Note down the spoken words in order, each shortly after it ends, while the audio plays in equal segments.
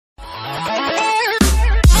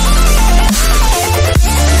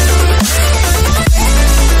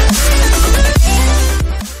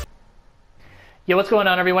Yo, what's going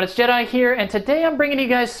on everyone? It's Jedi here, and today I'm bringing you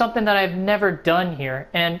guys something that I've never done here.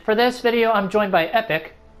 And for this video, I'm joined by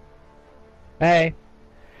Epic. Hey.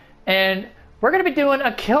 And we're going to be doing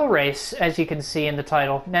a kill race, as you can see in the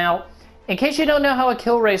title. Now, in case you don't know how a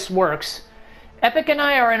kill race works, Epic and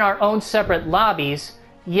I are in our own separate lobbies,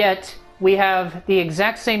 yet we have the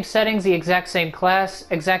exact same settings, the exact same class,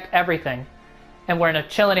 exact everything. And we're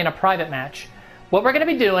chilling in a private match. What we're going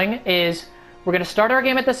to be doing is we're going to start our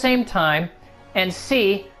game at the same time and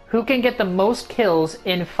see who can get the most kills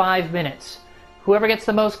in 5 minutes. Whoever gets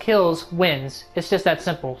the most kills wins. It's just that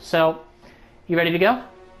simple. So, you ready to go?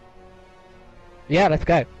 Yeah, let's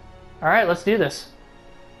go. Alright, let's do this.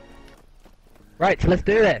 Right, so let's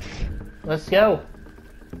do this. Let's go.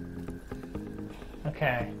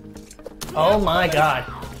 Okay. Oh my god.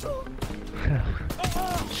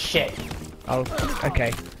 Shit. Oh,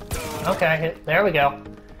 okay. Okay, there we go.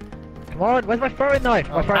 Come on, where's my throwing knife?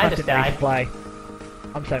 My throwing I knife just didn't died. resupply.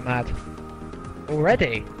 I'm so mad.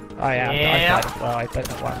 Already? Oh yeah, Yeah. I died as well. I don't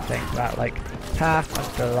know what I'm saying to that. Like, I'm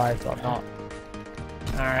still alive, but I'm not.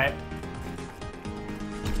 Alright.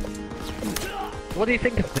 What do you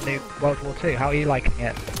think of the new World War II? How are you liking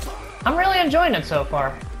it? I'm really enjoying it so far.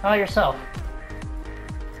 How about yourself?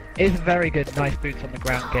 It's a very good, nice boots on the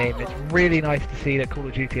ground game. It's really nice to see that Call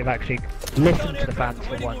of Duty have actually listened to the fans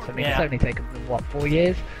for once. I mean, Yeah. it's only taken them, what, 4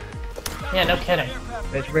 years? Yeah, no kidding.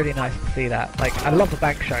 It's really nice to see that. Like, I love the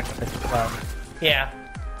bank showing on this as well. Yeah.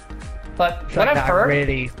 But It's what like I've that heard...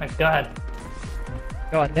 really... Go ahead.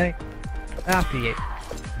 Go on, no. After you.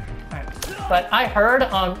 Alright. But I heard,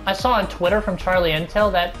 I saw on Twitter from Charlie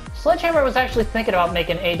Intel that Sledgehammer was actually thinking about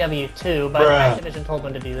making AW2, but Activision told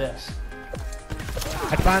them to do this.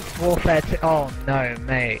 Advanced Warfare 2. Oh no,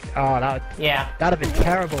 mate. Oh, that'd have been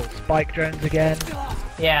terrible. Spike drones again.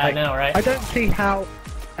 Yeah, Like, I know, right? I don't see how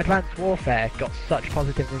Advanced Warfare got such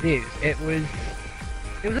positive reviews. It was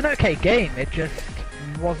an okay game. It just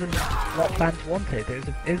wasn't what fans wanted. It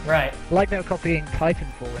was Right. like they were copying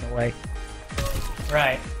Titanfall in a way.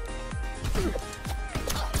 Right.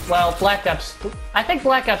 Well, I think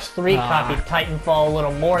Black Ops 3 copied Titanfall a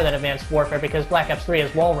little more than Advanced Warfare because Black Ops 3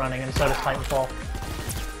 is wall running and so does Titanfall.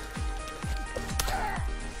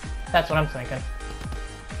 That's what I'm thinking.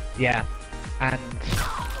 Yeah, and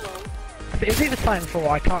it was either Titanfall,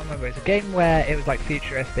 I can't remember. It was a game where it was like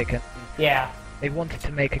futuristic and Yeah. they wanted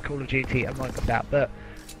to make a Call of Duty amongst that, but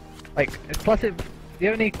like plus the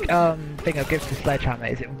only thing I'll give to Sledgehammer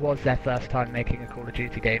is it was their first time making a Call of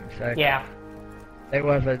Duty game, so Yeah. they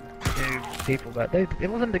were the new people, but it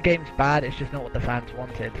wasn't the game's bad, it's just not what the fans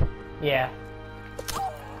wanted. Yeah.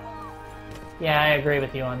 Yeah, I agree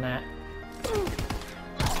with you on that.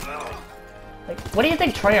 Like, what do you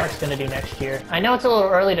think Treyarch's gonna do next year? I know it's a little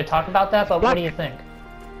early to talk about that, but what do you think?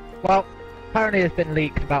 Well, apparently there's been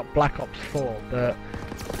leaks about Black Ops 4, but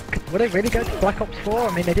will they really go to Black Ops 4?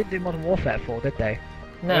 I mean, they didn't do Modern Warfare 4, did they?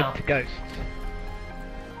 No. They went to Ghosts.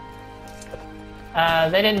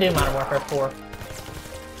 They didn't do Modern Warfare 4.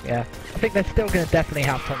 Yeah. I think they're still going to definitely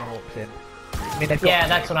have Tomahawks in. I mean, they've got, Yeah,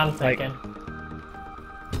 that's what I'm like, thinking.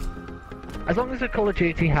 as long as the Call of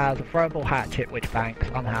Duty has a throwable hatchet which banks,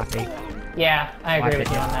 I'm happy. Yeah, I agree with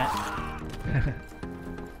you on that.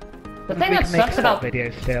 The thing that sucks about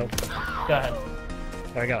videos still. Go ahead.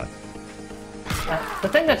 Sorry, go on. The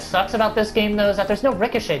thing that sucks about this game though is that there's no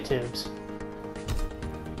ricochet tubes.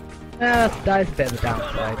 That is a bit of a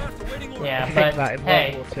downside. Yeah, If you but think about it,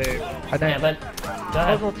 hey. World War II, I don't. Yeah, but go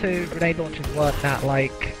ahead. World War II grenade launchers weren't that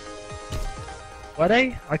like. Were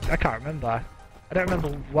they? I can't remember. I don't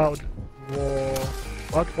remember World at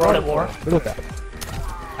War.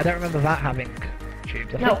 I don't remember that having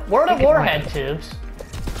tubes. No, World at War had tubes.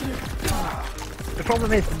 The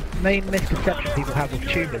problem is, the main misconception people have with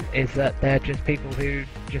tubers is that they're just people who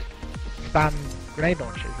just spam grenade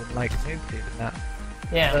launchers and like noob tube and that.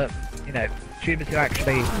 Yeah. But, you know, tubers who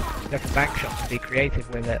actually go for bank shots and be creative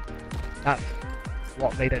with it, that's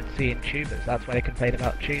what they don't see in tubers. That's why they complain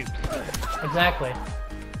about tubes. Exactly.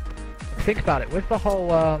 Think about it, with the whole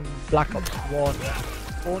Black Ops 1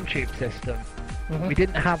 spawn tube system, we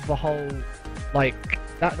didn't have the whole, like,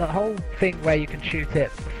 that whole thing where you can shoot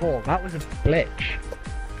it before. That was a glitch.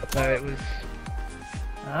 So it was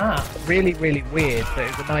really, really weird, but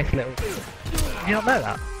it was a nice little... Did you not know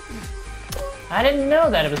that? I didn't know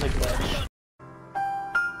that it was a glitch.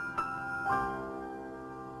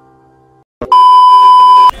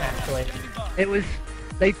 Actually. It was...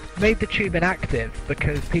 They made the tube inactive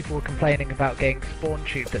because people were complaining about getting spawn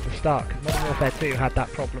tubed at the start, because Modern Warfare 2 had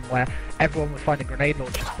that problem where everyone was finding grenade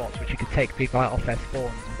launcher spots which you could take people out off their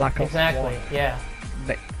spawns, and Black Ops 1 yeah.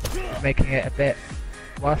 making it a bit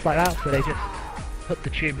worse like that, so they just put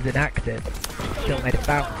the tubes inactive. still made it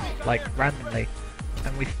bounce, like, randomly.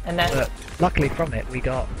 And luckily from it, we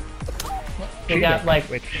got like,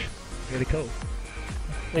 which is really cool.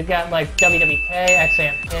 We've got like WWII,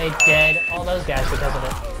 XAMK, Dead, all those guys because of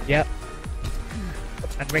it. Yep.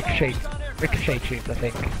 And Ricochet tubes, I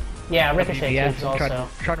think. Yeah, Ricochet tubes also.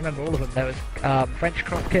 Trying to remember all of them. There was French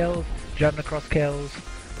cross kills, German cross kills,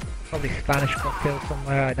 probably Spanish cross kills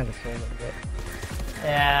somewhere. I never saw them, but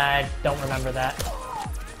yeah, I don't remember that.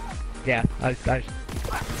 Yeah, I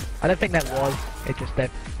don't think that was. It just there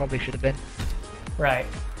probably should have been. Right.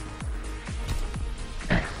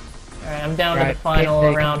 Alright, I'm down to the final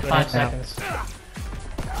around 5 seconds.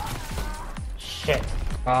 Shit.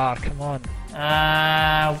 Ah, come on.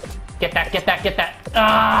 Get that.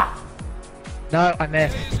 Ah! No, I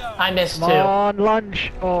missed. I missed too. Come on,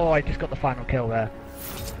 lunge. Oh, I just got the final kill there.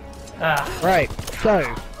 Right, so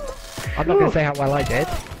I'm not going to say how well I did,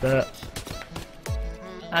 but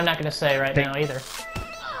I'm not going to say right now either.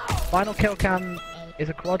 Final kill cam is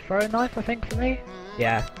a quad throwing knife, I think, for me.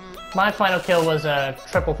 Yeah. My final kill was a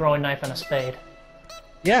triple throwing knife and a spade.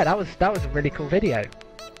 Yeah, that was a really cool video.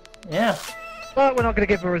 Yeah. But we're not going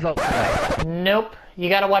to give the results today. Nope. You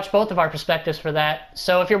got to watch both of our perspectives for that.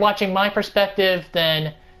 So if you're watching my perspective,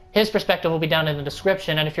 then his perspective will be down in the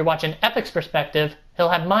description, and if you're watching Epic's perspective, he'll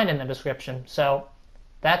have mine in the description. So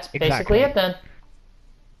that's basically it then.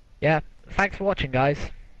 Yeah. Thanks for watching, guys.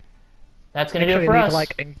 That's going to do it for us.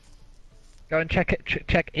 Go and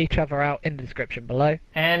check each other out in the description below.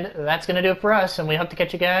 And that's going to do it for us, and we hope to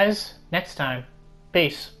catch you guys next time.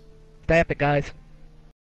 Peace. Stay epic, guys.